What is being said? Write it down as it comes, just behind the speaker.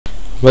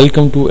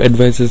Welcome to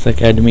Advices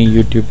Academy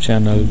YouTube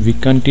channel. We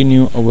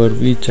continue our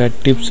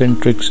WeChat tips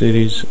and tricks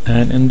series,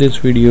 and in this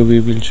video we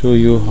will show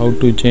you how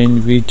to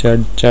change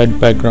WeChat chat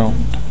background.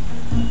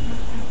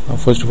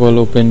 First of all,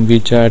 open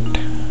WeChat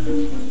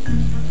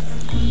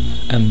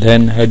and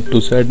then head to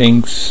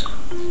settings.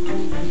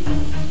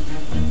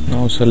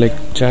 Now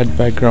select chat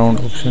background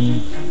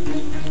option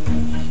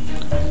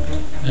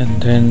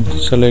and then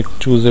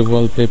choose a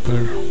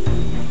wallpaper.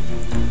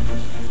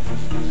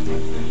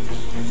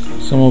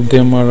 Some of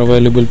them are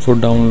available for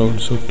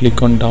download, so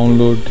click on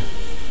download.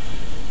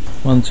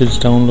 Once it's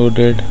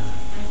downloaded,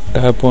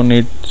 tap on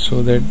it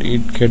so that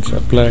it gets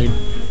applied.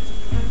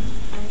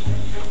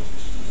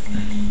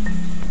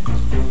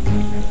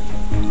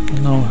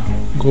 Now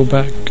go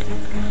back.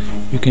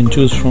 You can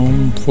choose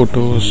from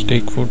photos,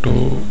 take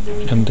photo,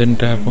 and then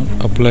tap on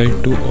apply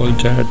to all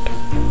chat,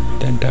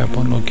 then tap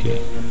on OK.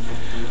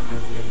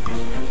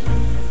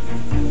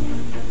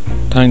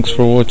 Thanks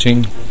for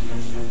watching.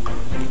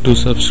 Do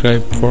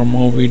subscribe for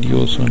more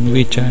videos on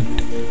WeChat.